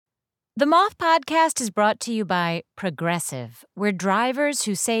The Moth podcast is brought to you by Progressive, where drivers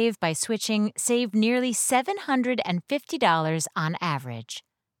who save by switching save nearly $750 on average.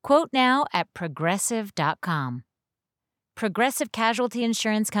 Quote now at progressive.com. Progressive Casualty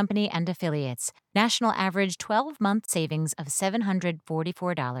Insurance Company and Affiliates. National average 12-month savings of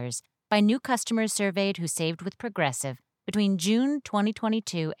 $744 by new customers surveyed who saved with Progressive between June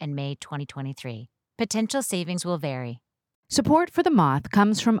 2022 and May 2023. Potential savings will vary. Support for The Moth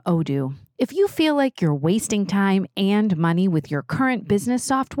comes from Odoo. If you feel like you're wasting time and money with your current business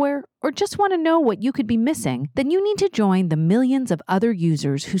software, or just want to know what you could be missing, then you need to join the millions of other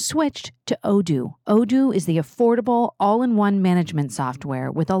users who switched to Odoo. Odoo is the affordable, all-in-one management software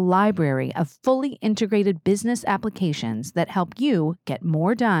with a library of fully integrated business applications that help you get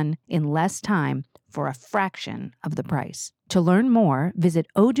more done in less time for a fraction of the price. To learn more, visit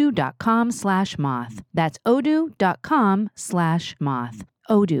odoo.com/moth. That's odoo.com/moth.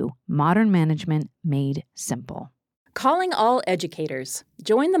 Odoo, modern management made simple. Calling all educators.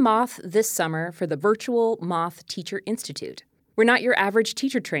 Join the Moth this summer for the virtual Moth Teacher Institute. We're not your average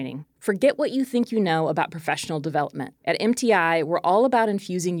teacher training. Forget what you think you know about professional development. At MTI, we're all about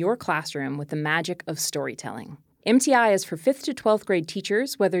infusing your classroom with the magic of storytelling. MTI is for 5th to 12th grade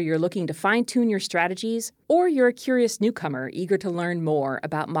teachers, whether you're looking to fine-tune your strategies or you're a curious newcomer eager to learn more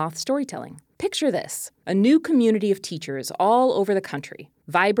about Moth storytelling. Picture this, a new community of teachers all over the country.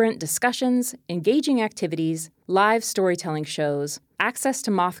 Vibrant discussions, engaging activities, live storytelling shows, access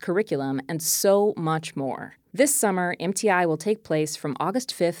to Moth curriculum, and so much more. This summer, MTI will take place from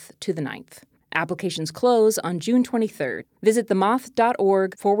August 5th to the 9th. Applications close on June 23rd. Visit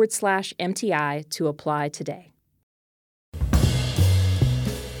themoth.org/MTI to apply today.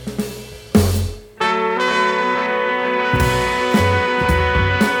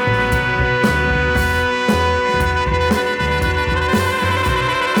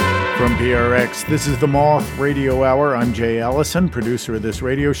 From PRX, this is the Moth Radio Hour. I'm Jay Allison, producer of this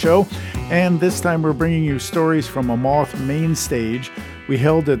radio show, and this time we're bringing you stories from a Moth main stage we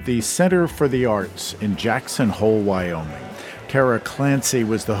held at the Center for the Arts in Jackson Hole, Wyoming. Tara Clancy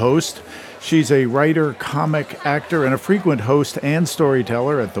was the host. She's a writer, comic, actor, and a frequent host and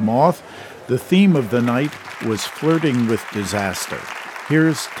storyteller at the Moth. The theme of the night was flirting with disaster.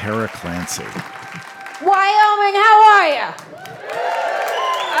 Here's Tara Clancy. Wyoming, how are you?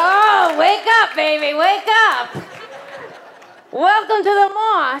 Oh, wake up, baby, wake up. Welcome to the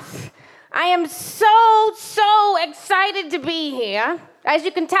Moth. I am so excited to be here. As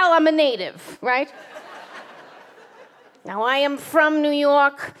you can tell, I'm a native, right? Now, I am from New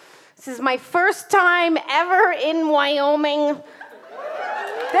York. This is my first time ever in Wyoming.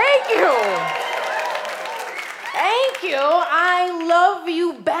 Thank you. Thank you. I love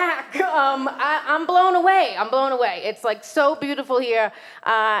you back. I'm blown away. It's like so beautiful here.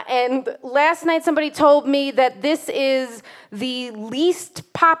 And last night somebody told me that this is the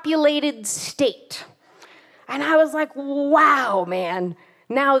least populated state. And I was like, wow, man.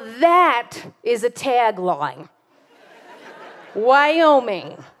 Now that is a tagline.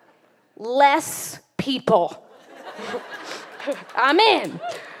 Wyoming, less people. I'm in.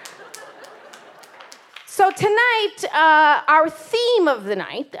 So tonight, our theme of the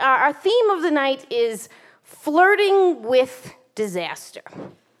night is flirting with disaster.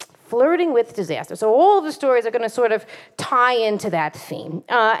 Flirting with disaster. So all of the stories are going to sort of tie into that theme.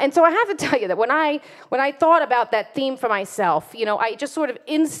 And so I have to tell you that when I thought about that theme for myself, I just sort of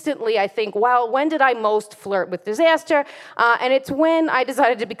instantly, I think, well, when did I most flirt with disaster? And it's when I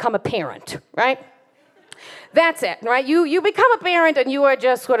decided to become a parent, right? That's it, right? You become a parent and you are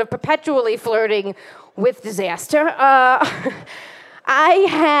just sort of perpetually flirting with disaster. I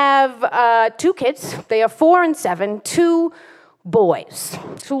have 2 kids. They are 4 and 7, 2 boys,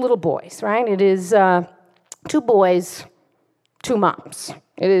 2 little boys, right? It is 2 boys, 2 moms.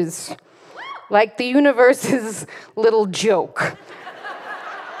 It is like the universe's little joke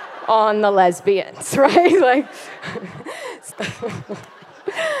on the lesbians, right? Like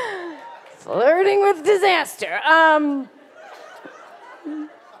flirting with disaster.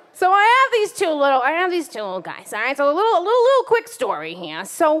 So I have these two little guys, all right? So a little quick story here.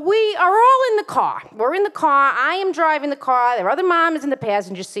 So we are all in the car. We're in the car. I am driving the car. Their other mom is in the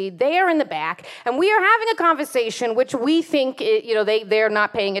passenger seat. They are in the back. And we are having a conversation which we think, they're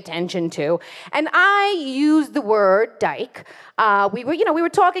not paying attention to. And I used the word dyke. We were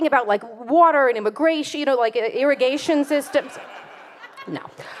talking about like water and immigration, like irrigation systems. No.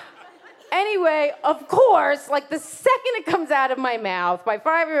 Anyway, of course, like the second it comes out of my mouth, my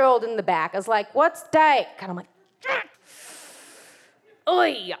 5-year-old in the back is like, "What's dyke?" And I'm like,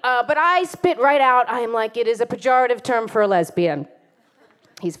 "Oy." But I spit right out, I am like, "It is a pejorative term for a lesbian."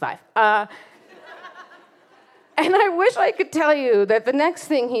 He's 5. And I wish I could tell you that the next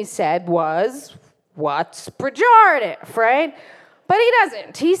thing he said was, what's pejorative, right? But he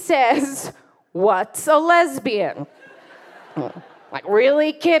doesn't. He says, what's a lesbian? Like,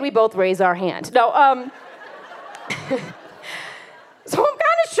 really, kid? We both raise our hand. No, so I'm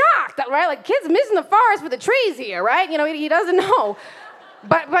kind of shocked, right? Like, kid's missing the forest with the trees here, right? You know, he doesn't know.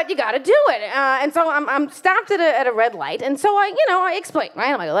 But you got to do it. And so I'm stopped at a red light. And so I explain,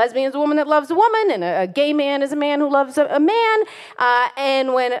 right? I'm like, a lesbian is a woman that loves a woman, and a gay man is a man who loves a man.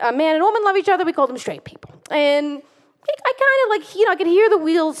 And when a man and a woman love each other, we call them straight people. And I kind of I could hear the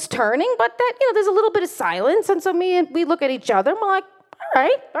wheels turning, but that, there's a little bit of silence. And so we look at each other, and we're like,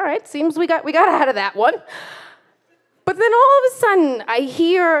 all right, seems we got out of that one. But then all of a sudden, I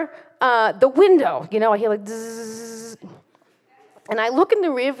hear the window, I hear like zzz. And I look in the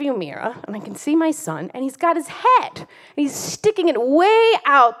rearview mirror, and I can see my son, and he's got his head. And he's sticking it way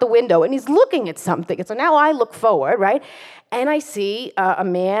out the window, and he's looking at something. And so now I look forward, right? And I see a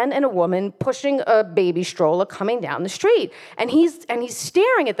man and a woman pushing a baby stroller coming down the street. And he's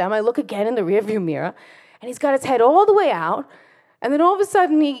staring at them. I look again in the rearview mirror, and he's got his head all the way out. And then all of a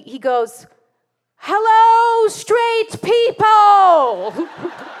sudden, he goes, "Hello, straight people!"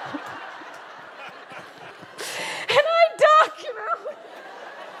 And I duck,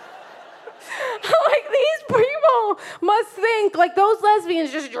 Like, these people must think, like, those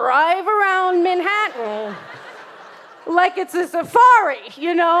lesbians just drive around Manhattan like it's a safari,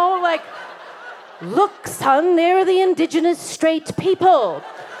 Like, look, son, they're the indigenous straight people.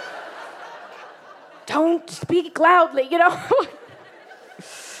 Don't speak loudly,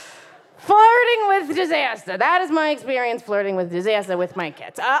 Flirting with disaster. That is my experience flirting with disaster with my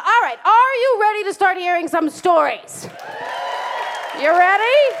kids. All right, are you ready to start hearing some stories? You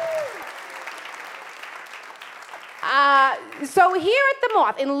ready? So here at the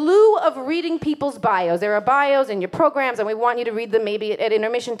Moth, in lieu of reading people's bios, there are bios in your programs, and we want you to read them maybe at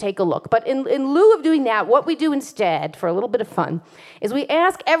intermission, take a look. But in lieu of doing that, what we do instead, for a little bit of fun, is we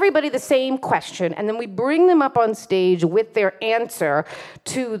ask everybody the same question, and then we bring them up on stage with their answer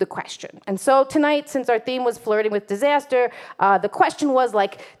to the question. And so tonight, since our theme was flirting with disaster, the question was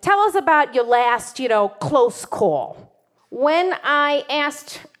like, tell us about your last, close call. When I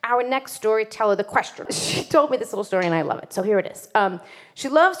asked our next storyteller the question, she told me this little story, and I love it. So here it is. She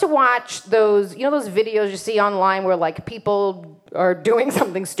loves to watch those videos you see online where, like, people are doing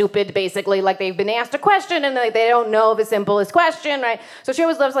something stupid, basically, like they've been asked a question and they don't know the simplest question, right? So she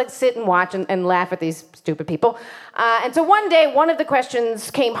always loves, like, sit and watch and laugh at these stupid people. And so one day, one of the questions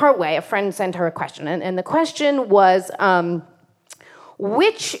came her way. A friend sent her a question, and the question was,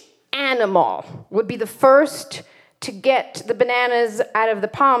 which animal would be the first to get the bananas out of the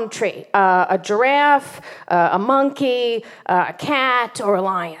palm tree? A giraffe, a monkey, a cat, or a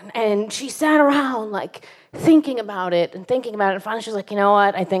lion? And she sat around, like, thinking about it. And finally she was like, you know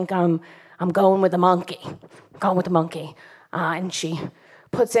what? I think I'm going with the monkey. And she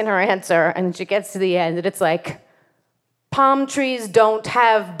puts in her answer, and she gets to the end, and it's like, palm trees don't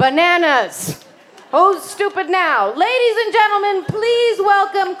have bananas. Who's stupid now? Ladies and gentlemen, please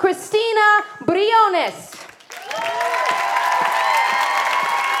welcome Cristina Briones.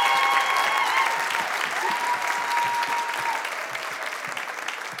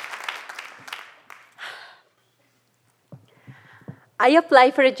 I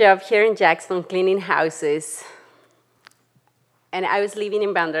applied for a job here in Jackson cleaning houses, and I was living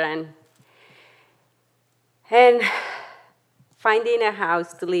in Bondurant. And finding a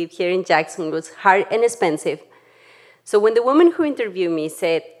house to live here in Jackson was hard and expensive. So when the woman who interviewed me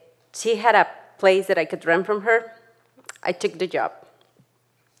said she had a place that I could rent from her, I took the job.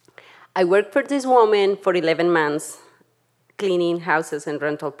 I worked for this woman for 11 months, cleaning houses and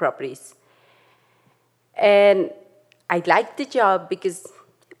rental properties. And I liked the job because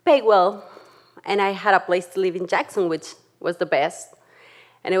it paid well, and I had a place to live in Jackson, which was the best,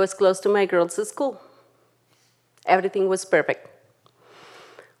 and it was close to my girls' school. Everything was perfect.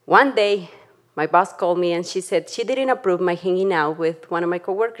 One day, my boss called me, and she said she didn't approve my hanging out with one of my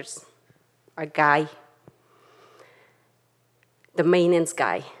coworkers, a guy, the maintenance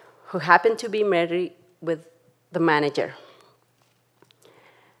guy, who happened to be married with the manager.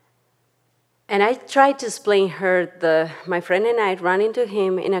 And I tried to explain her my friend and I ran into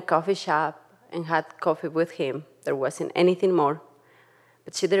him in a coffee shop and had coffee with him. There wasn't anything more.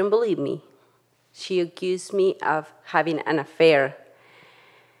 But she didn't believe me. She accused me of having an affair,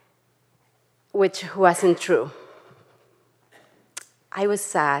 which wasn't true. I was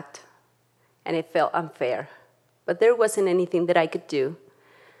sad, and it felt unfair. But there wasn't anything that I could do.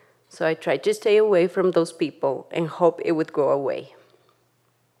 So I tried to stay away from those people and hope it would go away.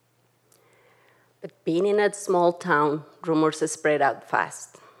 But being in a small town, rumors spread out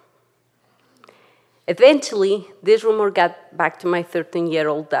fast. Eventually, this rumor got back to my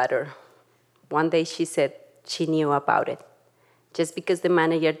 13-year-old daughter. One day she said she knew about it, just because the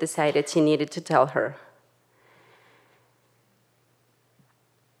manager decided she needed to tell her.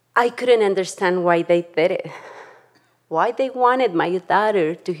 I couldn't understand why they did it, why they wanted my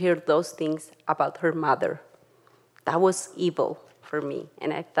daughter to hear those things about her mother. That was evil for me,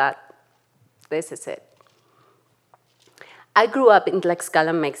 and I thought, this is it. I grew up in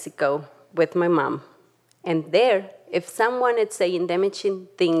Tlaxcala, Mexico, with my mom. And there, if someone is saying damaging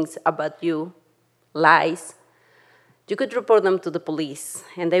things about you, lies, you could report them to the police,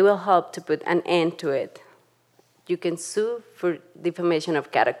 and they will help to put an end to it. You can sue for defamation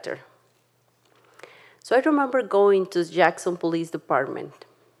of character. So I remember going to Jackson Police Department.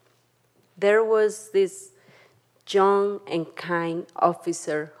 There was this young and kind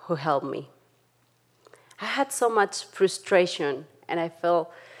officer who helped me. I had so much frustration, and I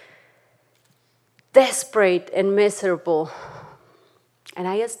felt desperate and miserable. And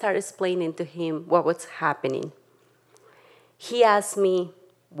I started explaining to him what was happening. He asked me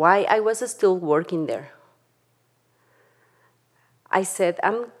why I was still working there. I said,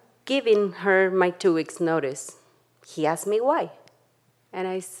 I'm giving her my 2 weeks notice. He asked me why. And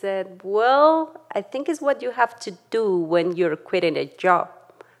I said, well, I think it's what you have to do when you're quitting a job,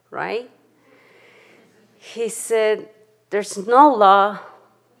 right? He said, there's no law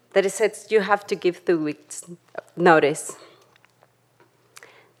that says you have to give 2 weeks notice.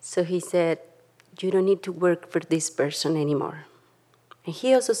 So he said, you don't need to work for this person anymore. And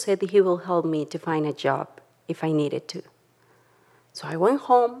he also said that he will help me to find a job if I needed to. So I went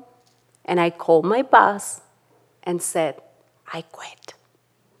home and I called my boss and said, I quit.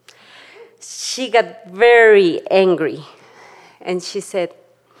 She got very angry and she said,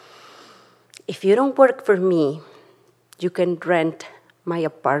 if you don't work for me, you can rent my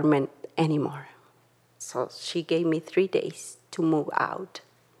apartment anymore. So she gave me 3 days to move out.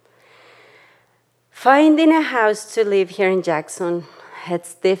 Finding a house to live here in Jackson,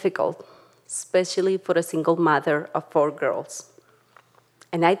 it's difficult, especially for a single mother of 4 girls.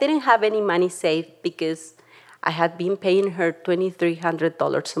 And I didn't have any money saved because I had been paying her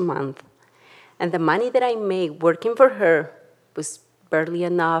 $2,300 a month. And the money that I made working for her was barely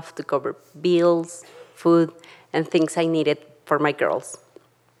enough to cover bills, food, and things I needed for my girls.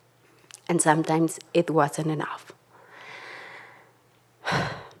 And sometimes it wasn't enough.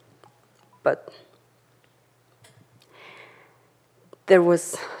 But there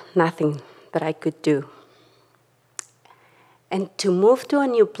was nothing that I could do. And to move to a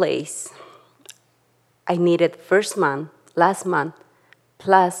new place, I needed last month,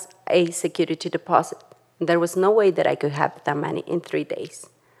 plus a security deposit. There was no way that I could have that money in 3 days.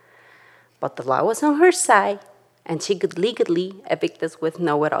 But the law was on her side, and she could legally evict us with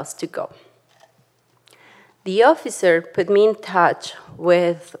nowhere else to go. The officer put me in touch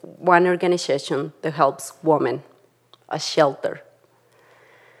with one organization that helps women, a shelter.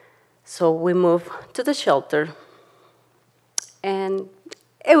 So we moved to the shelter, and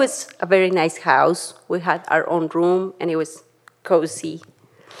it was a very nice house. We had our own room, and it was cozy.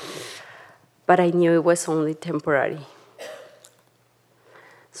 But I knew it was only temporary.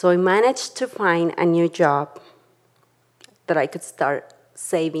 So I managed to find a new job that I could start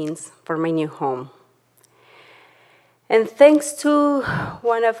savings for my new home. And thanks to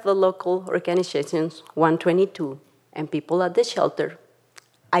one of the local organizations, 122, and people at the shelter,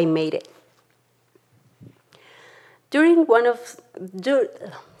 I made it. During one of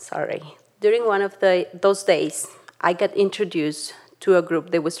those days, I got introduced to a group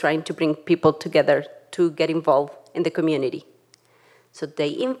that was trying to bring people together to get involved in the community. So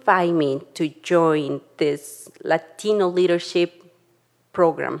they invited me to join this Latino leadership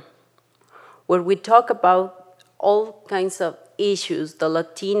program, where we talk about all kinds of issues the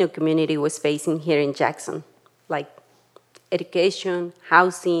Latino community was facing here in Jackson, like education,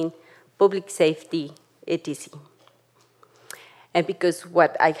 housing, public safety, etc. And because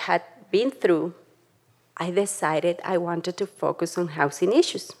what I had been through, I decided I wanted to focus on housing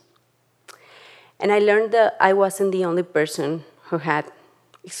issues. And I learned that I wasn't the only person who had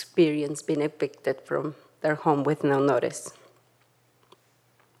experienced being evicted from their home with no notice.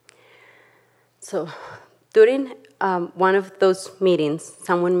 So during one of those meetings,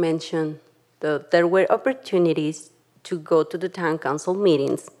 someone mentioned that there were opportunities to go to the town council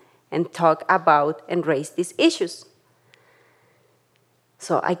meetings and talk about and raise these issues.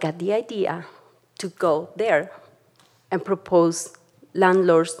 So I got the idea to go there and propose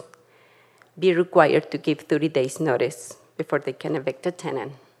landlords be required to give 30 days notice before they can evict a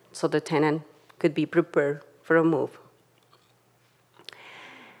tenant, so the tenant could be prepared for a move.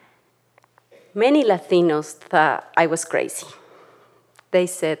 Many Latinos thought I was crazy. They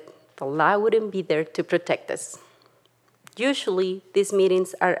said the law wouldn't be there to protect us. Usually, these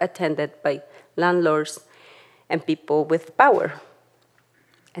meetings are attended by landlords and people with power.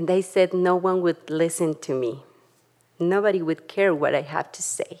 And they said no one would listen to me. Nobody would care what I have to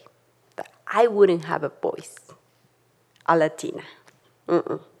say. That I wouldn't have a voice. A Latina.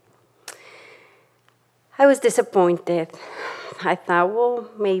 I was disappointed. I thought, well,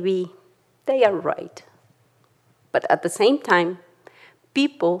 maybe they are right. But at the same time,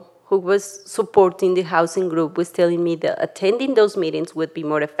 people who was supporting the housing group was telling me that attending those meetings would be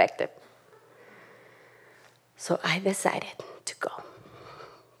more effective. So I decided to go.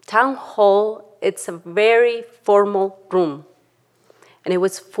 Town hall, it's a very formal room, and it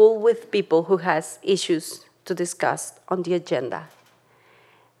was full with people who has issues to discuss on the agenda.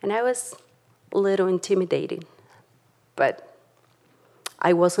 And I was a little intimidated, but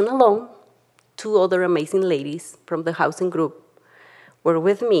I wasn't alone. 2 other amazing ladies from the housing group were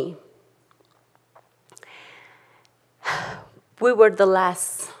with me. We were the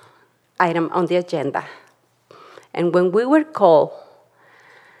last item on the agenda. And when we were called,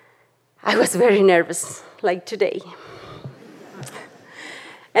 I was very nervous, like today.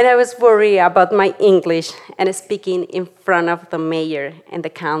 And I was worried about my English and speaking in front of the mayor and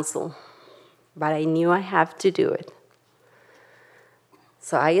the council. But I knew I have to do it.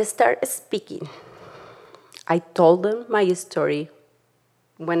 So I started speaking. I told them my story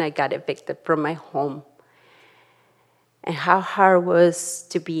when I got evicted from my home and how hard it was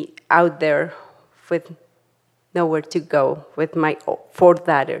to be out there with nowhere to go with my 4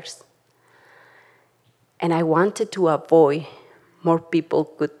 daughters. And I wanted to avoid more people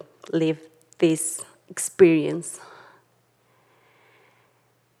could live this experience.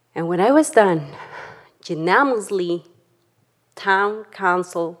 And when I was done, unanimously, town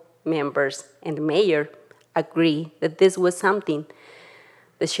council members and the mayor agreed that this was something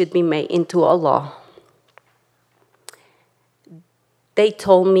that should be made into a law. They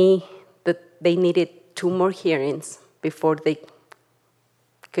told me that they needed 2 more hearings before it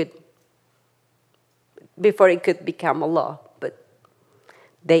could become a law, but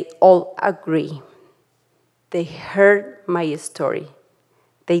they all agree. They heard my story.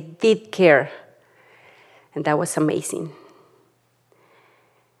 They did care, and that was amazing.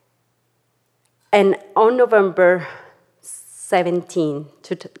 And on November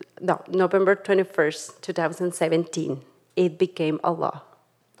 21st, 2017, it became a law.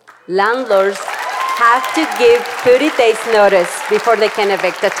 Landlords have to give 30 days notice before they can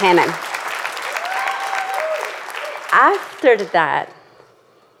evict a tenant. After that,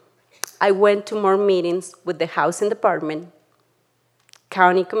 I went to more meetings with the housing department,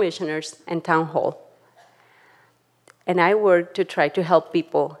 county commissioners, and town hall. And I worked to try to help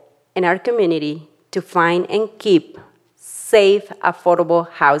people in our community to find and keep safe, affordable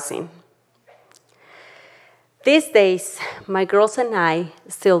housing. These days, my girls and I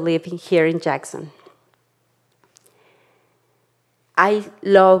still live here in Jackson. I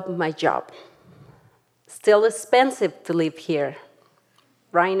love my job. Still expensive to live here.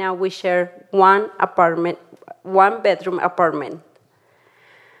 Right now, we share 1-bedroom apartment.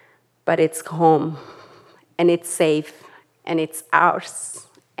 But it's home, and it's safe, and it's ours.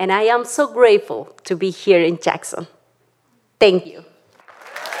 And I am so grateful to be here in Jackson. Thank you.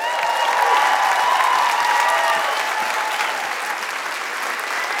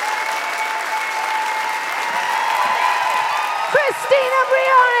 Cristina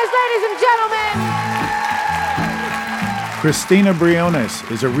Briones, ladies and gentlemen. Cristina Briones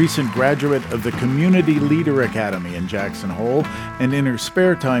is a recent graduate of the Community Leader Academy in Jackson Hole, and in her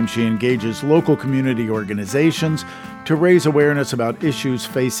spare time she engages local community organizations to raise awareness about issues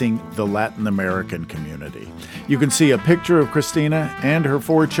facing the Latin American community. You can see a picture of Cristina and her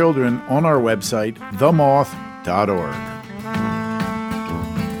 4 children on our website, themoth.org.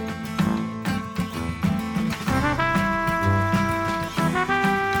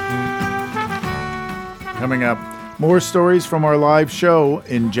 Coming up, more stories from our live show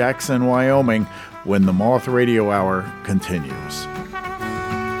in Jackson, Wyoming, when the Moth Radio Hour continues.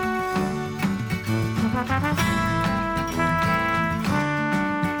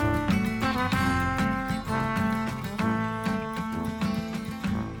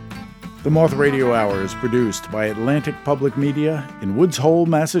 The Moth Radio Hour is produced by Atlantic Public Media in Woods Hole,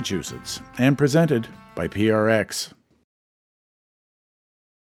 Massachusetts, and presented by PRX.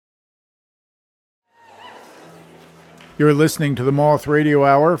 You're listening to the Moth Radio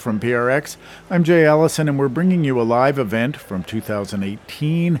Hour from PRX. I'm Jay Allison, and we're bringing you a live event from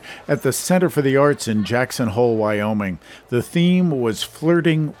 2018 at the Center for the Arts in Jackson Hole, Wyoming. The theme was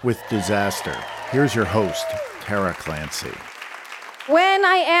Flirting with Disaster. Here's your host, Tara Clancy. When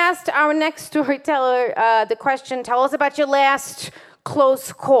I asked our next storyteller the question, tell us about your last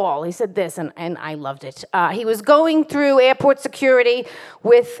close call, he said this, and I loved it. He was going through airport security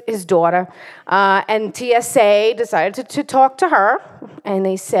with his daughter, and TSA decided to talk to her, and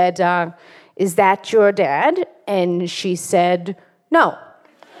they said, is that your dad? And she said, no.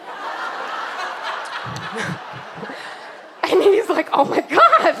 And he's like, oh my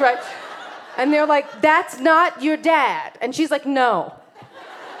God, right? And they're like, that's not your dad. And she's like, no.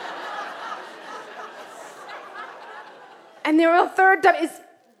 And they're a third time,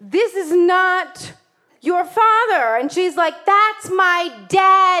 this is not your father. And she's like, that's my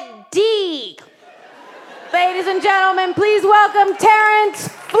daddy. Ladies and gentlemen, please welcome Terrance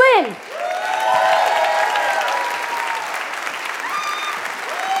Flynn.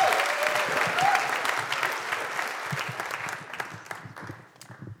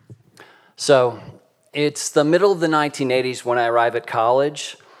 So, it's the middle of the 1980s when I arrive at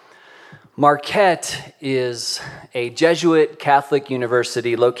college. Marquette is a Jesuit Catholic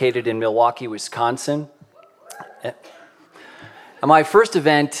university located in Milwaukee, Wisconsin. And my first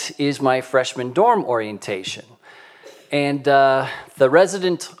event is my freshman dorm orientation. And the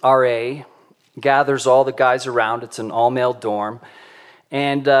resident RA gathers all the guys around. It's an all-male dorm.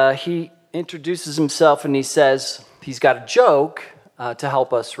 And he introduces himself and he says he's got a joke to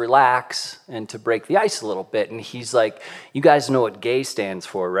help us relax and to break the ice a little bit. And he's like, you guys know what gay stands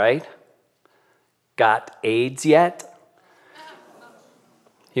for, right? Got AIDS yet?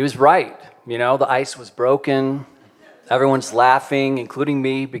 He was right. You know, the ice was broken. Everyone's laughing, including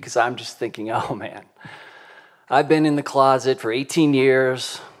me, because I'm just thinking, oh man, I've been in the closet for 18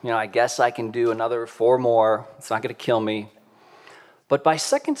 years. You know, I guess I can do another 4 more. It's not going to kill me. But by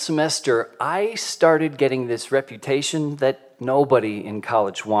second semester, I started getting this reputation that nobody in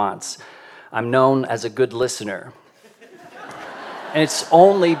college wants. I'm known as a good listener. And it's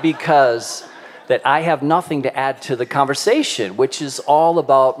only because that I have nothing to add to the conversation, which is all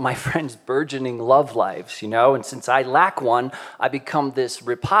about my friends' burgeoning love lives, you know? And since I lack one, I become this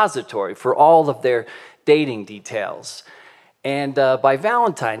repository for all of their dating details. And by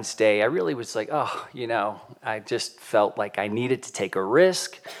Valentine's Day, I really was like, oh, you know, I just felt like I needed to take a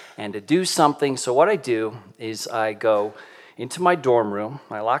risk and to do something. So what I do is I go into my dorm room,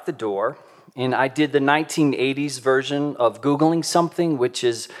 I lock the door, and I did the 1980s version of Googling something, which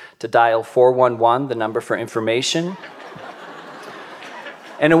is to dial 411, the number for information.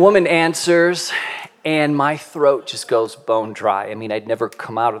 And a woman answers, and my throat just goes bone dry. I mean, I'd never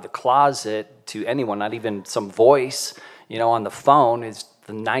come out of the closet to anyone, not even some voice, you know, on the phone. It's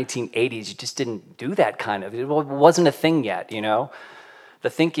the 1980s. You just didn't do that kind of. It wasn't a thing yet, you know. The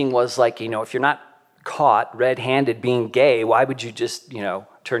thinking was like, you know, if you're not caught red-handed being gay, why would you just, you know,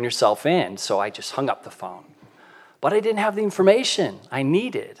 turn yourself in? So I just hung up the phone. But I didn't have the information I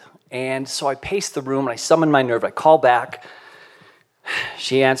needed. And so I paced the room, and I summoned my nerve. I call back.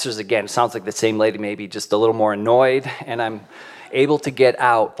 She answers again. It sounds like the same lady, maybe just a little more annoyed. And I'm able to get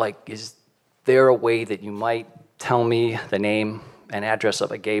out, like, is there a way that you might tell me the name and address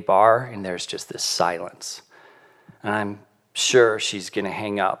of a gay bar? And there's just this silence. And I'm sure she's going to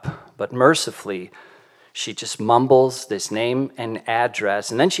hang up. But mercifully, she just mumbles this name and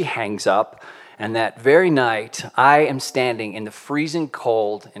address, and then she hangs up. And that very night, I am standing in the freezing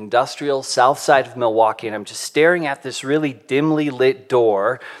cold industrial south side of Milwaukee, and I'm just staring at this really dimly lit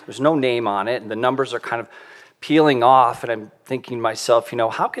door. There's no name on it, and the numbers are kind of peeling off, and I'm thinking to myself, you know,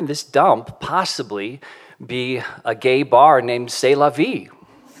 how can this dump possibly be a gay bar named C'est La Vie?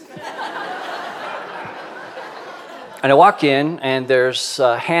 And I walk in, and there's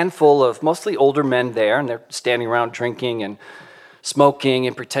a handful of mostly older men there, and they're standing around drinking and smoking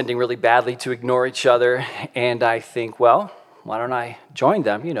and pretending really badly to ignore each other. And I think, well, why don't I join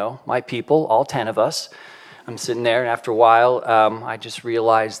them? You know, my people, all 10 of us. I'm sitting there, and after a while, I just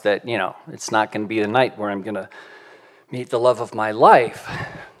realized that, you know, it's not going to be the night where I'm going to meet the love of my life.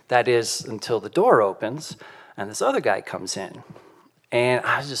 That is, until the door opens, and this other guy comes in. And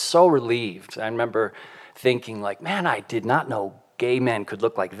I was just so relieved. I remember thinking, like, man, I did not know gay men could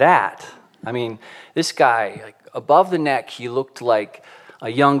look like that. I mean, this guy, like, above the neck, he looked like a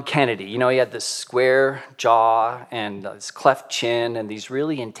young Kennedy. You know, he had this square jaw and this cleft chin and these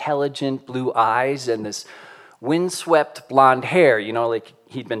really intelligent blue eyes and this windswept blonde hair, you know, like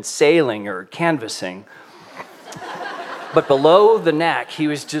he'd been sailing or canvassing. But below the neck, he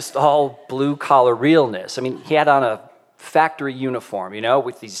was just all blue-collar realness. I mean, he had on a factory uniform,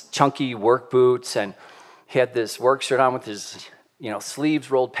 with these chunky work boots, and he had this work shirt on with his,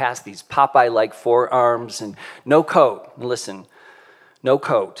 sleeves rolled past these Popeye-like forearms, and no coat. And listen, no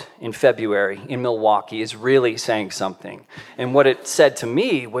coat in February in Milwaukee is really saying something. And what it said to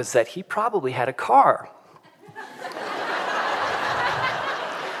me was that he probably had a car.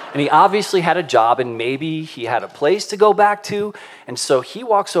 And he obviously had a job, and maybe he had a place to go back to. And so he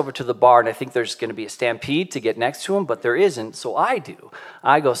walks over to the bar, and I think there's going to be a stampede to get next to him, but there isn't, so I do.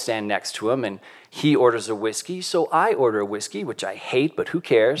 I go stand next to him, and he orders a whiskey, so I order a whiskey, which I hate, but who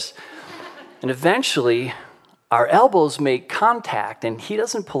cares? And eventually, our elbows make contact, and he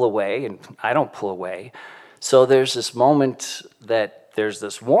doesn't pull away, and I don't pull away. So there's this moment that there's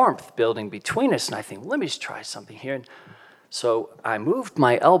this warmth building between us, and I think, let me just try something here. And so I moved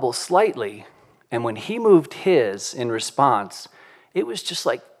my elbow slightly, and when he moved his in response, it was just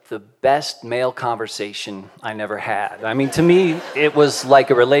like the best male conversation I never had. I mean, to me, it was like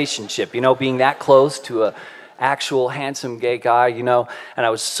a relationship, being that close to an actual handsome gay guy, and I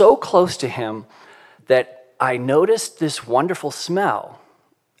was so close to him that I noticed this wonderful smell,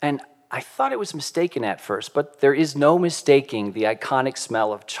 and I thought it was mistaken at first, but there is no mistaking the iconic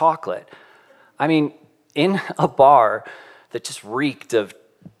smell of chocolate. I mean, in a bar that just reeked of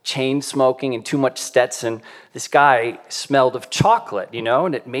chain smoking and too much Stetson, this guy smelled of chocolate,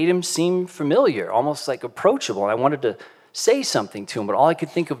 and it made him seem familiar, almost like approachable. And I wanted to say something to him, but all I could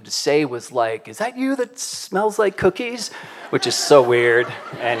think of to say was like, is that you that smells like cookies? Which is so weird,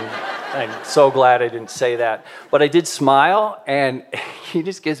 and I'm so glad I didn't say that. But I did smile, and he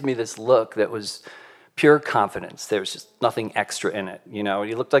just gives me this look that was pure confidence. There was just nothing extra in it, He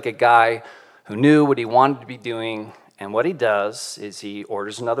looked like a guy who knew what he wanted to be doing. And what he does is he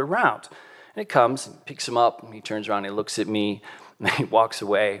orders another round. And it comes, and picks him up, and he turns around, and he looks at me, and he walks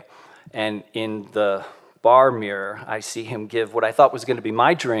away. And in the bar mirror, I see him give what I thought was going to be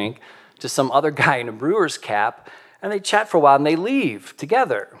my drink to some other guy in a brewer's cap, and they chat for a while, and they leave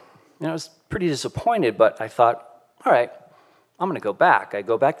together. I was pretty disappointed, but I thought, all right, I'm going to go back. I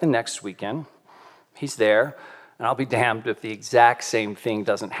go back the next weekend. He's there, and I'll be damned if the exact same thing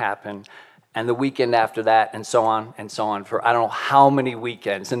doesn't happen. And the weekend after that, and so on, for I don't know how many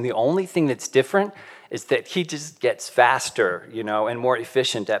weekends. And the only thing that's different is that he just gets faster, and more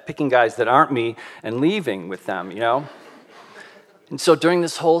efficient at picking guys that aren't me and leaving with them, And so during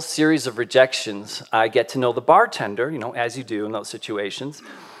this whole series of rejections, I get to know the bartender, as you do in those situations.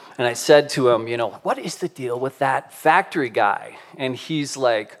 And I said to him, what is the deal with that factory guy? And he's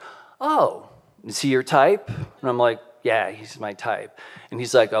like, oh, is he your type? And I'm like, yeah, he's my type. And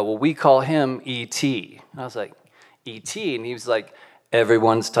he's like, oh, well, we call him E.T. I was like, E.T.? And he was like,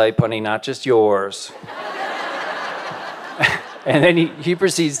 everyone's type, honey, not just yours. And then he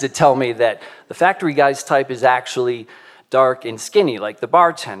proceeds to tell me that the factory guy's type is actually dark and skinny, like the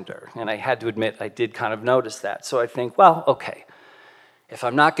bartender. And I had to admit, I did kind of notice that. So I think, well, okay, if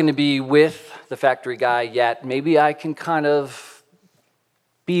I'm not going to be with the factory guy yet, maybe I can kind of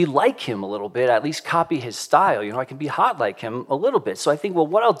be like him a little bit, at least copy his style. I can be hot like him a little bit. So I think, well,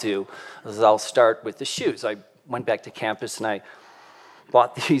 what I'll do is I'll start with the shoes. I went back to campus and I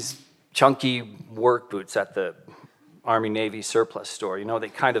bought these chunky work boots at the Army-Navy surplus store. They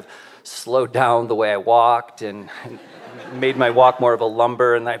kind of slowed down the way I walked and made my walk more of a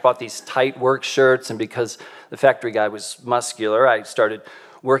lumber. And I bought these tight work shirts, and because the factory guy was muscular, I started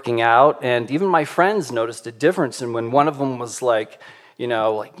working out. And even my friends noticed a difference. And when one of them was like, you're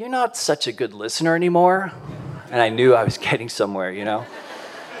not such a good listener anymore. And I knew I was getting somewhere, A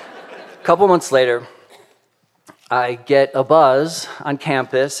couple months later, I get a buzz on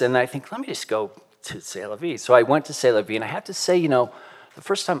campus, and I think, let me just go to C'est La Vie. So I went to C'est La Vie, and I have to say, the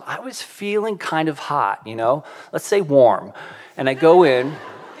first time I was feeling kind of hot, let's say warm. And I go in,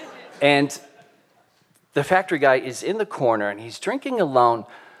 and the factory guy is in the corner, and he's drinking alone,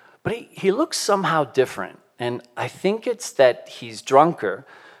 but he looks somehow different. And I think it's that he's drunker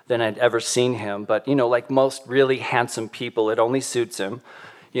than I'd ever seen him. But, like most really handsome people, it only suits him,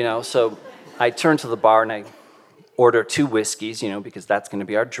 So I turn to the bar and I order 2 whiskeys, because that's going to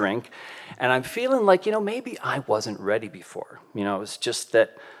be our drink. And I'm feeling like, maybe I wasn't ready before. It was just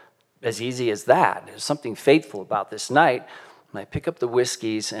that as easy as that. There's something fateful about this night. And I pick up the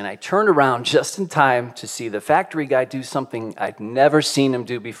whiskeys and I turn around just in time to see the factory guy do something I'd never seen him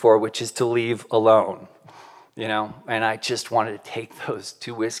do before, which is to leave alone. And I just wanted to take those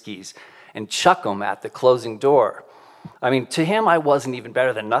 2 whiskeys and chuck them at the closing door. I mean, to him, I wasn't even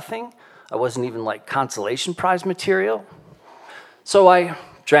better than nothing. I wasn't even like consolation prize material. So I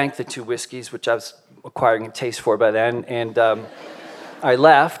drank the 2 whiskeys, which I was acquiring a taste for by then, and I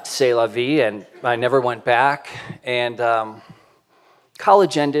left, c'est la vie, and I never went back. And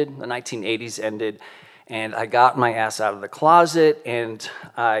college ended, the 1980s ended, and I got my ass out of the closet, and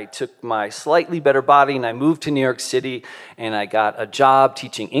I took my slightly better body, and I moved to New York City, and I got a job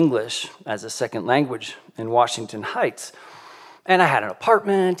teaching English as a second language in Washington Heights. And I had an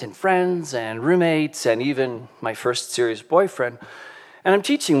apartment, and friends, and roommates, and even my first serious boyfriend. And I'm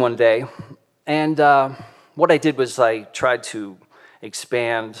teaching one day, and what I did was I tried to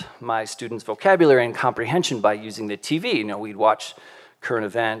expand my students' vocabulary and comprehension by using the TV. You know, we'd watch current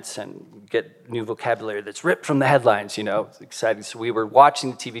events and get new vocabulary that's ripped from the headlines, you know. It's exciting. So we were watching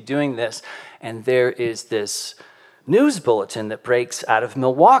the TV doing this, and there is this news bulletin that breaks out of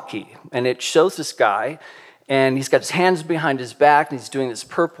Milwaukee, and it shows this guy, and he's got his hands behind his back, and he's doing this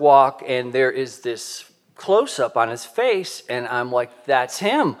perp walk, and there is this close-up on his face, and I'm like, that's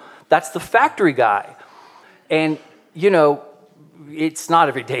him. That's the factory guy. And, you know, it's not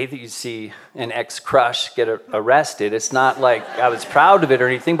every day that you see an ex-crush get arrested. It's not like I was proud of it or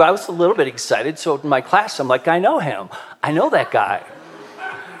anything, but I was a little bit excited. So in my class, I'm like, I know him. I know that guy.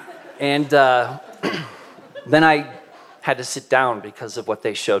 And then I had to sit down because of what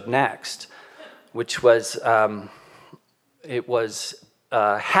they showed next, which was, it was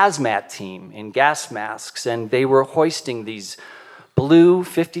a hazmat team in gas masks, and they were hoisting these blue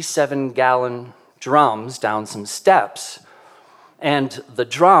 57-gallon drums down some steps. And the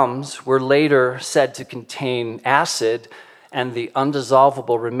drums were later said to contain acid and the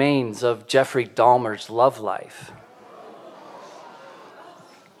undissolvable remains of Jeffrey Dahmer's love life.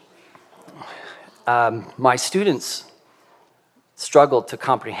 My students struggled to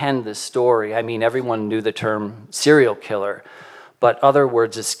comprehend this story. I mean, everyone knew the term serial killer, but other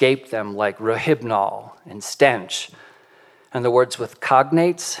words escaped them, like rohypnol and stench. And the words with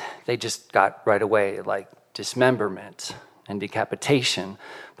cognates, they just got right away, like dismemberment and decapitation.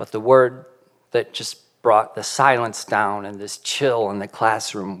 But the word that just brought the silence down and this chill in the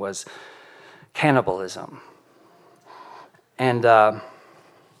classroom was cannibalism. And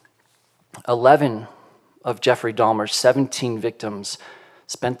 11 of Jeffrey Dahmer's 17 victims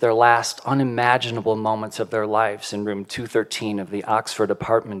spent their last unimaginable moments of their lives in room 213 of the Oxford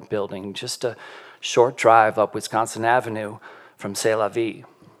apartment building, just a short drive up Wisconsin Avenue from C'est La Vie.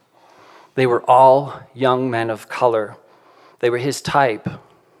 They were all young men of color. They were his type,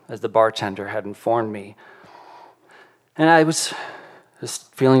 as the bartender had informed me. And I was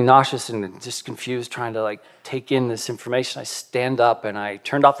just feeling nauseous and just confused, trying to take in this information. I stand up and I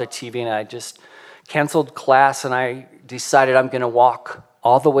turned off the TV and I just canceled class, and I decided I'm going to walk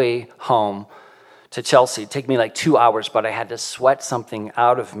all the way home to Chelsea. It'd take me 2 hours, but I had to sweat something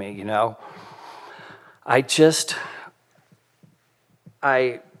out of me, you know. I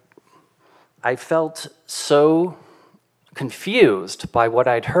felt so confused by what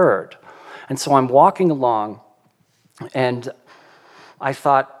I'd heard. And so I'm walking along, and I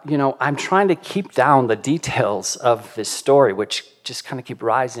thought, I'm trying to keep down the details of this story, which just kind of keep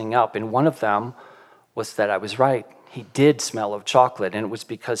rising up. And one of them was that I was right. He did smell of chocolate, and it was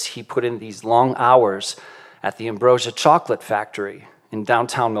because he put in these long hours at the Ambrosia Chocolate Factory in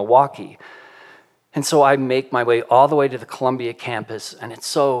downtown Milwaukee. And so I make my way all the way to the Columbia campus, and it's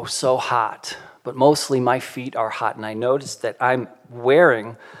so hot. But mostly my feet are hot, and I noticed that I'm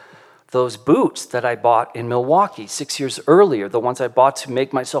wearing those boots that I bought in Milwaukee 6 years earlier, the ones I bought to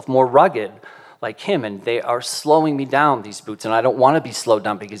make myself more rugged like him, and they are slowing me down, these boots, and I don't want to be slowed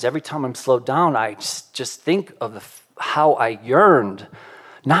down, because every time I'm slowed down, I just think of how I yearned,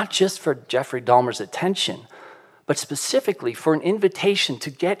 not just for Jeffrey Dahmer's attention, but specifically for an invitation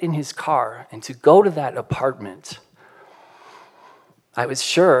to get in his car and to go to that apartment. I was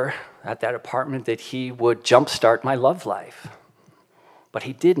sure at that apartment that he would jumpstart my love life, but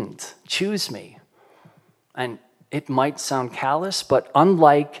he didn't choose me. And it might sound callous, but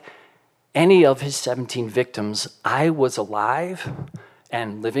unlike any of his 17 victims, I was alive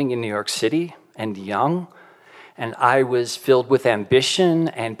and living in New York City and young, and I was filled with ambition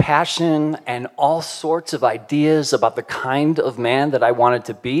and passion and all sorts of ideas about the kind of man that I wanted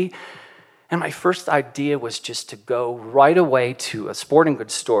to be. And my first idea was just to go right away to a sporting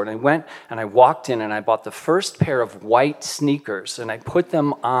goods store. And I went and I walked in and I bought the first pair of white sneakers, and I put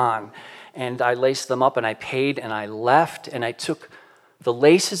them on and I laced them up and I paid and I left, and I took the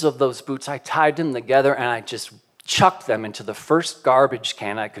laces of those boots, I tied them together, and I just chucked them into the first garbage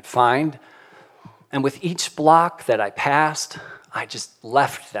can I could find. And with each block that I passed, I just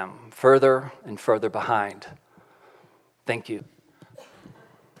left them further and further behind. Thank you.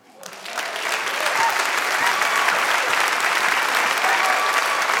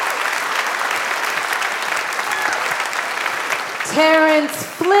 Terrance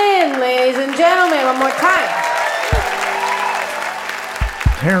Flynn, ladies and gentlemen, one more time.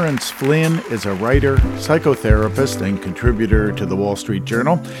 Terrance Flynn is a writer, psychotherapist, and contributor to the Wall Street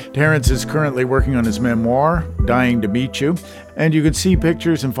Journal. Terrance is currently working on his memoir, Dying to Meet You, and you can see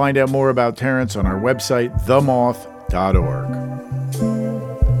pictures and find out more about Terrance on our website, themoth.org.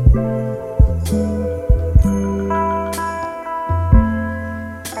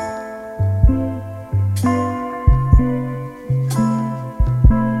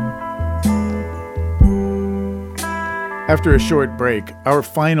 After a short break, our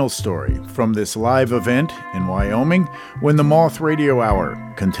final story from this live event in Wyoming when the Moth Radio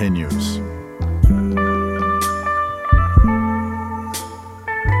Hour continues.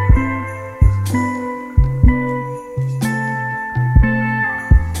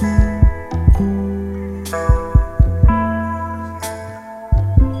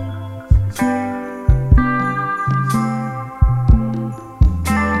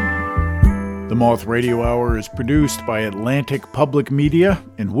 The Moth Radio Hour is produced by Atlantic Public Media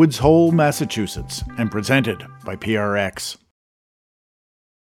in Woods Hole, Massachusetts, and presented by PRX.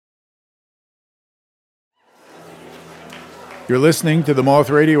 You're listening to the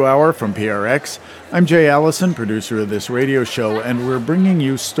Moth Radio Hour from PRX. I'm Jay Allison, producer of this radio show, and we're bringing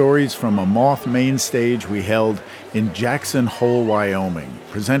you stories from a Moth main stage we held in Jackson Hole, Wyoming,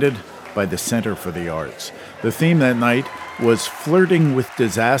 presented by the Center for the Arts. The theme that night was Flirting with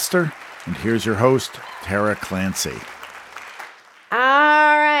Disaster. And here's your host, Tara Clancy. All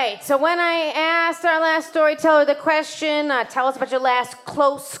right. So when I asked our last storyteller the question, tell us about your last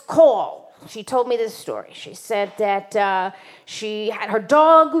close call, she told me this story. She said that her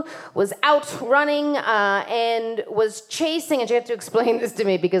dog was out running and was chasing, and she had to explain this to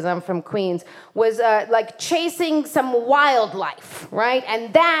me because I'm from Queens, was like chasing some wildlife, right?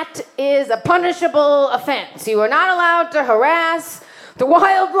 And that is a punishable offense. You are not allowed to harass the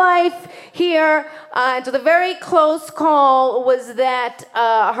wildlife here. And so the very close call was that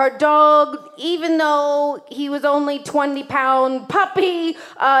her dog, even though he was only 20-pound puppy,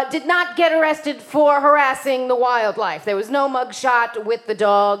 did not get arrested for harassing the wildlife. There was no mugshot with the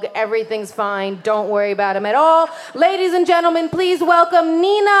dog. Everything's fine. Don't worry about him at all. Ladies and gentlemen, please welcome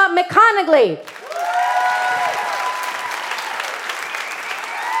Nina McConigley.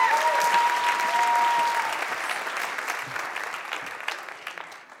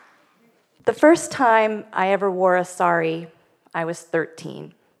 The first time I ever wore a sari, I was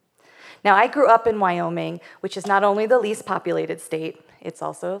 13. Now, I grew up in Wyoming, which is not only the least populated state, it's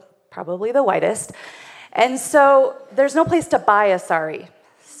also probably the whitest. And so there's no place to buy a sari.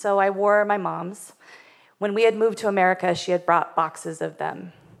 So I wore my mom's. When we had moved to America, she had brought boxes of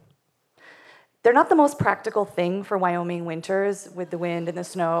them. They're not the most practical thing for Wyoming winters with the wind and the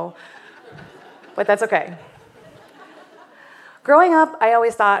snow, but that's okay. Growing up, I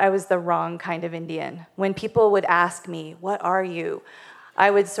always thought I was the wrong kind of Indian. When people would ask me, "What are you?"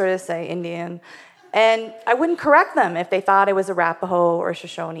 I would sort of say Indian. And I wouldn't correct them if they thought I was Arapaho or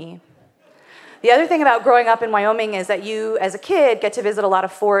Shoshone. The other thing about growing up in Wyoming is that you, as a kid, get to visit a lot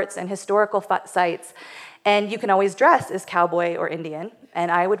of forts and historical sites, and you can always dress as cowboy or Indian.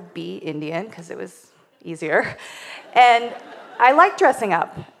 And I would be Indian because it was easier. And I liked dressing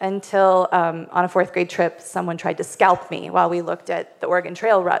up until on a fourth grade trip, someone tried to scalp me while we looked at the Oregon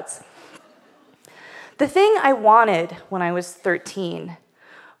Trail ruts. The thing I wanted when I was 13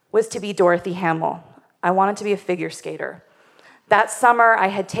 was to be Dorothy Hamill. I wanted to be a figure skater. That summer, I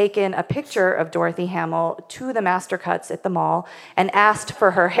had taken a picture of Dorothy Hamill to the Master Cuts at the mall and asked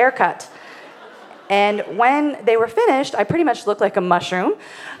for her haircut. And when they were finished, I pretty much looked like a mushroom,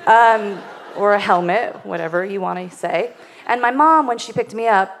 or a helmet, whatever you want to say. And my mom, when she picked me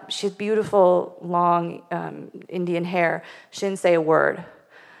up, she had beautiful, long Indian hair. She didn't say a word.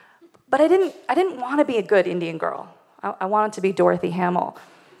 But I didn't want to be a good Indian girl. I wanted to be Dorothy Hamill.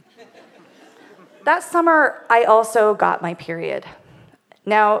 That summer, I also got my period.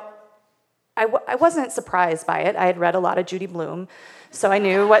 Now, I wasn't surprised by it. I had read a lot of Judy Blume, so I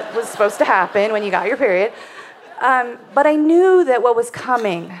knew what was supposed to happen when you got your period. But I knew that what was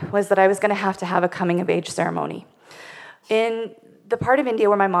coming was that I was going to have a coming-of-age ceremony. In the part of India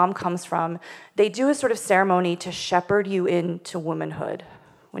where my mom comes from, they do a sort of ceremony to shepherd you into womanhood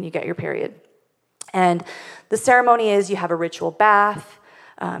when you get your period. And the ceremony is you have a ritual bath,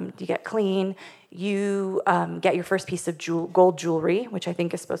 you get clean, you get your first piece of gold jewelry, which I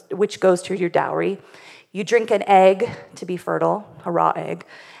think is which goes to your dowry. You drink an egg to be fertile, a raw egg,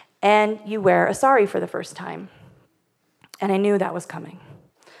 and you wear a sari for the first time. And I knew that was coming.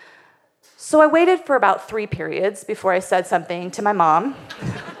 So I waited for about 3 periods before I said something to my mom.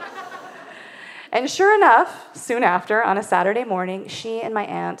 And sure enough, soon after, on a Saturday morning, she and my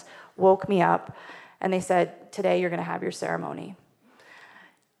aunt woke me up, and they said, today you're going to have your ceremony.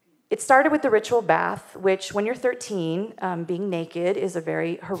 It started with the ritual bath, which when you're 13, being naked is a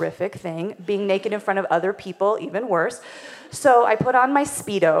very horrific thing. Being naked in front of other people, even worse. So I put on my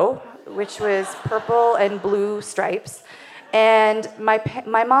Speedo, which was purple and blue stripes. And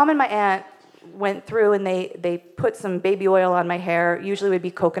my mom and my aunt went through and they put some baby oil on my hair. Usually it would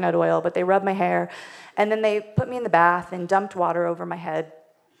be coconut oil, but they rubbed my hair. And then they put me in the bath and dumped water over my head.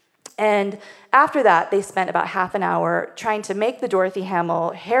 And after that, they spent about half an hour trying to make the Dorothy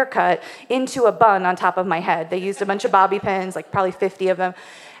Hamill haircut into a bun on top of my head. They used a bunch of bobby pins, like probably 50 of them.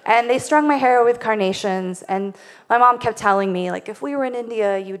 And they strung my hair with carnations. And my mom kept telling me, like, if we were in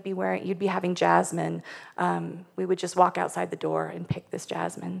India, you'd be having jasmine. We would just walk outside the door and pick this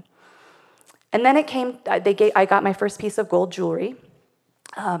jasmine. And then it came, I got my first piece of gold jewelry.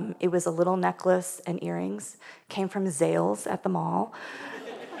 It was a little necklace and earrings. Came from Zales at the mall.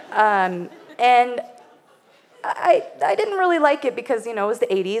 And I didn't really like it because, it was the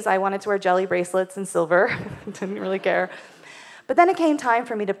 80s. I wanted to wear jelly bracelets and silver. Didn't really care. But then it came time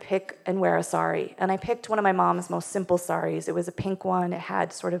for me to pick and wear a sari. And I picked one of my mom's most simple saris. It was a pink one. It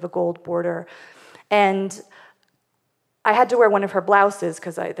had sort of a gold border. And I had to wear one of her blouses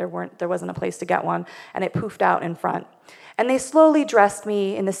because there wasn't a place to get one. And it poofed out in front. And they slowly dressed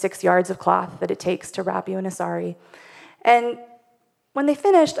me in the 6 yards of cloth that it takes to wrap you in a sari. And when they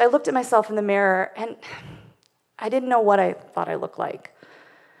finished, I looked at myself in the mirror, and I didn't know what I thought I looked like.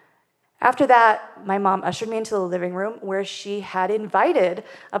 After that, my mom ushered me into the living room where she had invited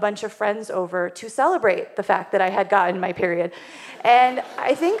a bunch of friends over to celebrate the fact that I had gotten my period. And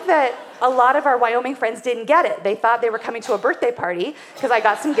I think that a lot of our Wyoming friends didn't get it. They thought they were coming to a birthday party because I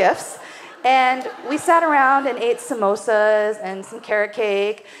got some gifts. And we sat around and ate samosas and some carrot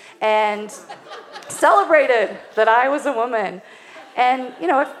cake and celebrated that I was a woman. And,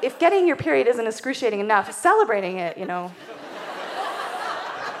 if getting your period isn't excruciating enough, celebrating it,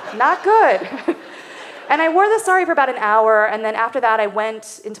 not good. And I wore the sari for about an hour, and then after that I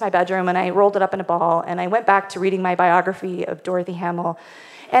went into my bedroom and I rolled it up in a ball, and I went back to reading my biography of Dorothy Hamill.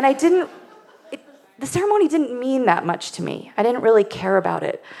 And the ceremony didn't mean that much to me. I didn't really care about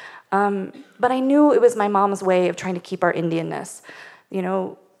it. But I knew it was my mom's way of trying to keep our Indianness.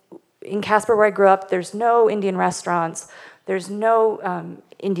 In Casper, where I grew up, there's no Indian restaurants. There's no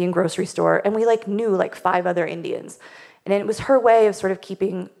Indian grocery store, and we knew 5 other Indians. And it was her way of sort of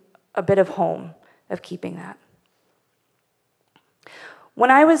keeping a bit of home, of keeping that.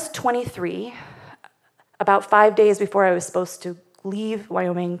 When I was 23, about 5 days before I was supposed to leave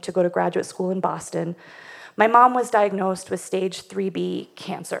Wyoming to go to graduate school in Boston, my mom was diagnosed with stage 3B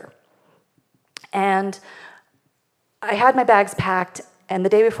cancer. And I had my bags packed, and the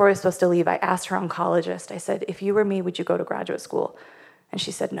day before I was supposed to leave, I asked her oncologist, I said, if you were me, would you go to graduate school? And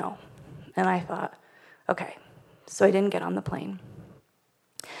she said no. And I thought, okay. So I didn't get on the plane.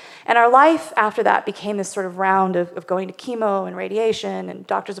 And our life after that became this sort of round of going to chemo and radiation and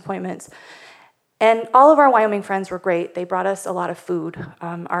doctor's appointments. And all of our Wyoming friends were great. They brought us a lot of food.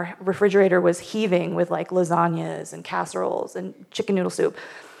 Our refrigerator was heaving with lasagnas and casseroles and chicken noodle soup.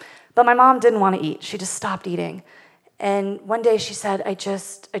 But my mom didn't want to eat. She just stopped eating. And one day she said, I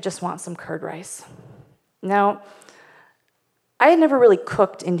just want some curd rice. Now, I had never really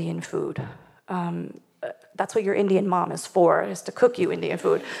cooked Indian food. That's what your Indian mom is for, is to cook you Indian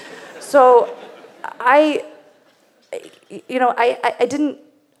food. So I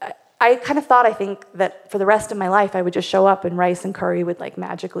kind of thought, I think, that for the rest of my life, I would just show up and rice and curry would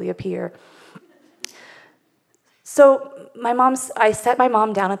magically appear. So I set my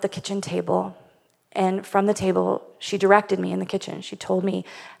mom down at the kitchen table, and from the table, she directed me in the kitchen. She told me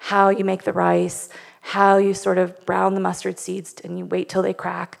how you make the rice, how you sort of brown the mustard seeds and you wait till they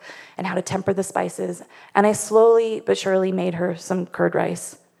crack, and how to temper the spices. And I slowly but surely made her some curd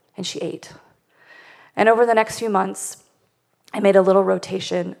rice, and she ate. And over the next few months, I made a little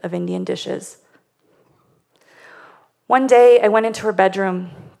rotation of Indian dishes. One day, I went into her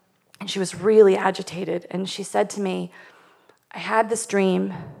bedroom, and she was really agitated, and she said to me, I had this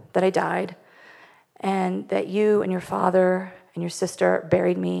dream that I died, and that you and your father and your sister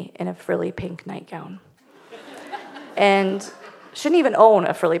buried me in a frilly pink nightgown. And shouldn't even own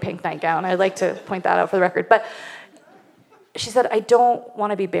a frilly pink nightgown. I'd like to point that out for the record. But she said, I don't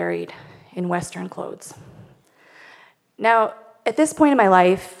want to be buried in Western clothes. Now, at this point in my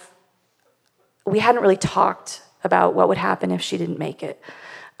life, we hadn't really talked about what would happen if she didn't make it.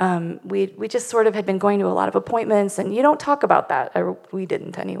 We just sort of had been going to a lot of appointments, and you don't talk about that. We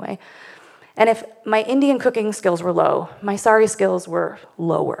didn't anyway. And if my Indian cooking skills were low, my sari skills were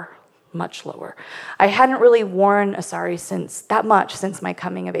lower. much lower. I hadn't really worn a sari since my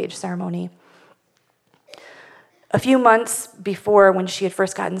coming of age ceremony. A few months before, when she had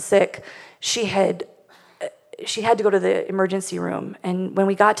first gotten sick, she had to go to the emergency room. And when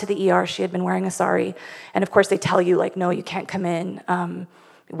we got to the ER, she had been wearing a sari. And of course, they tell you, like, no, you can't come in.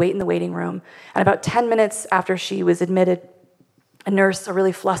 Wait in the waiting room. And about 10 minutes after she was admitted, a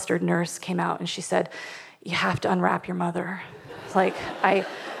really flustered nurse, came out and she said, "You have to unwrap your mother." Like,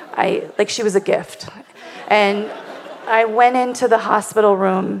 like she was a gift. And I went into the hospital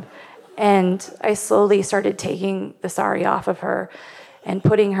room and I slowly started taking the sari off of her and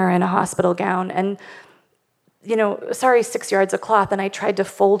putting her in a hospital gown. And, sari 6 yards of cloth, and I tried to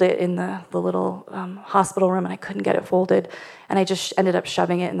fold it in the little hospital room, and I couldn't get it folded. And I just ended up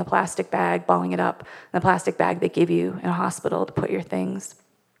shoving it in the plastic bag, balling it up in the plastic bag they give you in a hospital to put your things.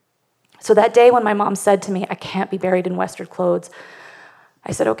 So that day when my mom said to me, "I can't be buried in Western clothes,"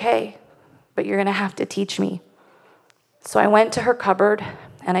 I said, "Okay, but you're going to have to teach me." So I went to her cupboard,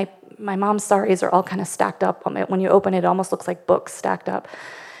 and my mom's saris are all kind of stacked up. When you open it, it almost looks like books stacked up.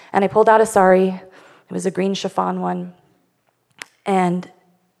 And I pulled out a sari. It was a green chiffon one. And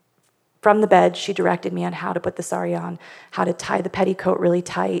from the bed, she directed me on how to put the sari on, how to tie the petticoat really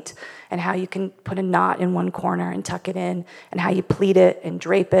tight, and how you can put a knot in one corner and tuck it in, and how you pleat it and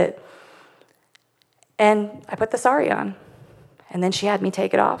drape it. And I put the sari on. And then she had me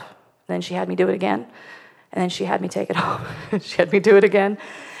take it off. And then she had me do it again. And then she had me take it off. She had me do it again.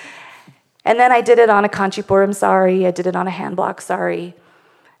 And then I did it on a Kanchipuram sari. I did it on a hand block sari.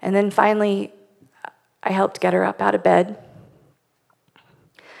 And then finally, I helped get her up out of bed.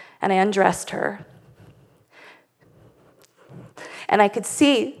 And I undressed her. And I could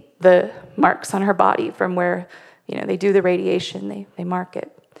see the marks on her body from where, they do the radiation, they mark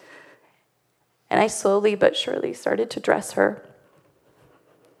it. And I slowly but surely started to dress her.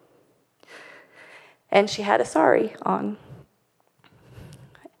 And she had a sari on.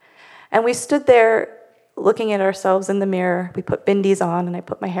 And we stood there looking at ourselves in the mirror. We put bindis on, and I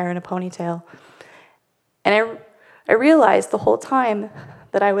put my hair in a ponytail. And I realized the whole time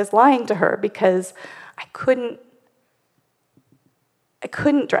that I was lying to her, because I couldn't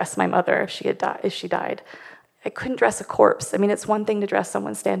dress my mother if she died. I couldn't dress a corpse. I mean, it's one thing to dress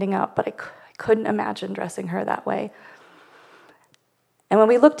someone standing up, but I couldn't imagine dressing her that way. And when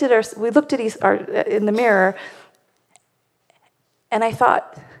we looked at in the mirror, and I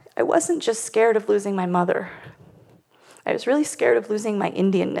thought, I wasn't just scared of losing my mother. I was really scared of losing my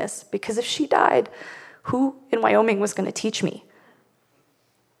Indianness, because if she died, who in Wyoming was going to teach me?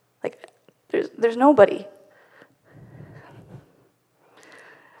 Like, there's nobody.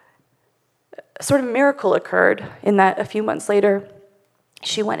 A sort of miracle occurred in that a few months later,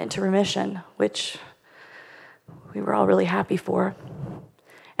 she went into remission, which we were all really happy for.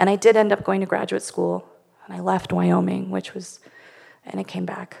 And I did end up going to graduate school, and I left Wyoming, and I came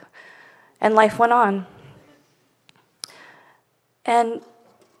back. And life went on. And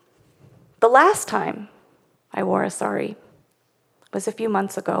the last time I wore a sari was a few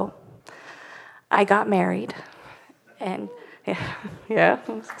months ago. I got married, and yeah, it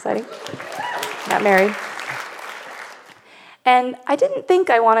was exciting. Got married. And I didn't think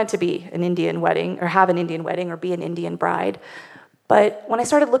I wanted to be an Indian wedding, or have an Indian wedding, or be an Indian bride. But when I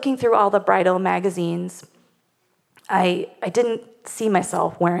started looking through all the bridal magazines, I didn't see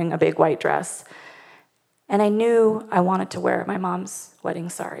myself wearing a big white dress. And I knew I wanted to wear my mom's wedding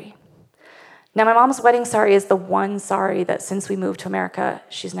sari. Now, my mom's wedding sari is the one sari that since we moved to America,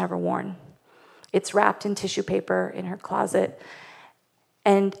 she's never worn. It's wrapped in tissue paper in her closet,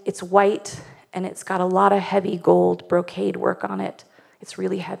 and it's white, and it's got a lot of heavy gold brocade work on it. It's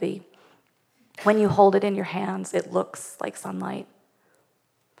really heavy. When you hold it in your hands, it looks like sunlight.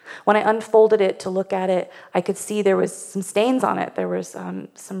 When I unfolded it to look at it, I could see there was some stains on it. There was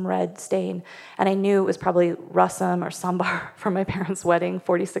some red stain, and I knew it was probably rasam or sambar from my parents' wedding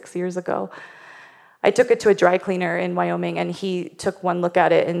 46 years ago. I took it to a dry cleaner in Wyoming, and he took one look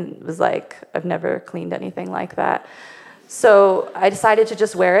at it and was like, "I've never cleaned anything like that." So I decided to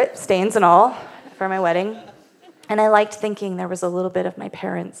just wear it, stains and all, for my wedding. And I liked thinking there was a little bit of my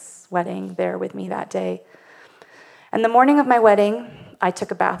parents' wedding there with me that day. And the morning of my wedding, I took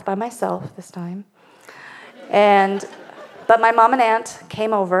a bath by myself this time. But my mom and aunt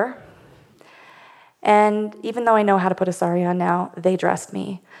came over, and even though I know how to put a sari on now, they dressed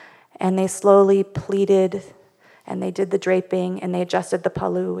me. And they slowly pleated, and they did the draping, and they adjusted the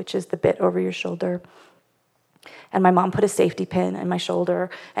palu, which is the bit over your shoulder. And my mom put a safety pin in my shoulder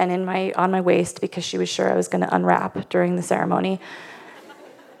and on my waist, because she was sure I was going to unwrap during the ceremony.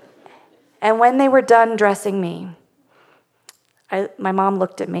 And when they were done dressing me, my mom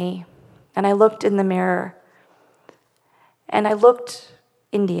looked at me, and I looked in the mirror, and I looked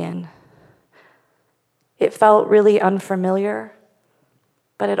Indian. It felt really unfamiliar,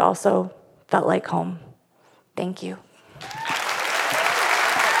 but it also felt like home. Thank you.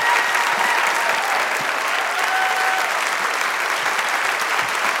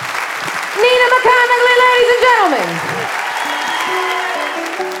 Nina McConigley, ladies and gentlemen.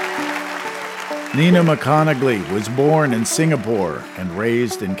 Nina McConigley was born in Singapore and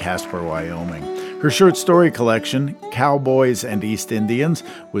raised in Casper, Wyoming. Her short story collection, Cowboys and East Indians,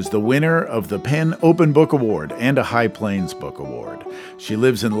 was the winner of the Penn Open Book Award and a High Plains Book Award. She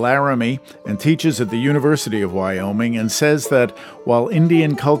lives in Laramie and teaches at the University of Wyoming and says that while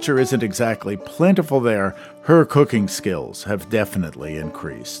Indian culture isn't exactly plentiful there, her cooking skills have definitely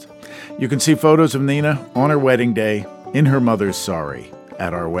increased. You can see photos of Nina on her wedding day in her mother's sari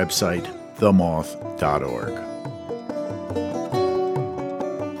at our website, themoth.org.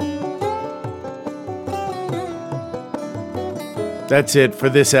 That's it for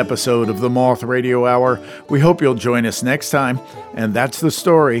this episode of the Moth Radio Hour. We hope you'll join us next time, and that's the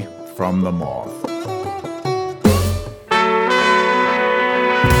story from the Moth.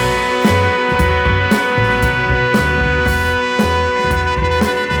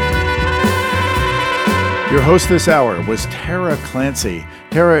 Your host this hour was Tara Clancy.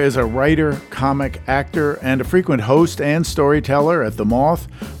 Tara is a writer, comic, actor, and a frequent host and storyteller at The Moth.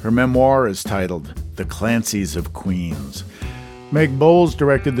 Her memoir is titled The Clancys of Queens. Meg Bowles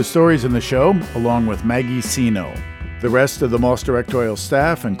directed the stories in the show, along with Maggie Sino. The rest of the Moth's directorial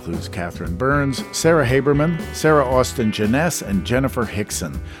staff includes Catherine Burns, Sarah Haberman, Sarah Austin Janess, and Jennifer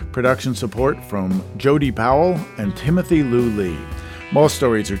Hickson. Production support from Jody Powell and Timothy Lou Lee. Moth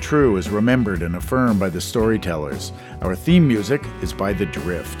Stories Are True is remembered and affirmed by the storytellers. Our theme music is by The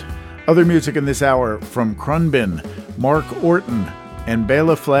Drift. Other music in this hour from Crunbin, Mark Orton, and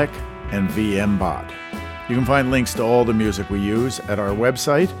Bela Fleck, and VM Bot. You can find links to all the music we use at our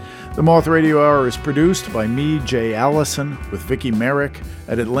website. The Moth Radio Hour is produced by me, Jay Allison, with Vicki Merrick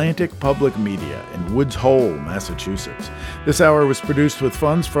at Atlantic Public Media in Woods Hole, Massachusetts. This hour was produced with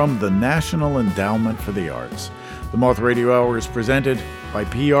funds from the National Endowment for the Arts. The Moth Radio Hour is presented by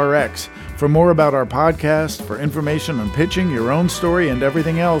PRX. For more about our podcast, for information on pitching your own story and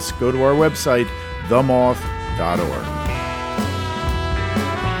everything else, go to our website, themoth.org.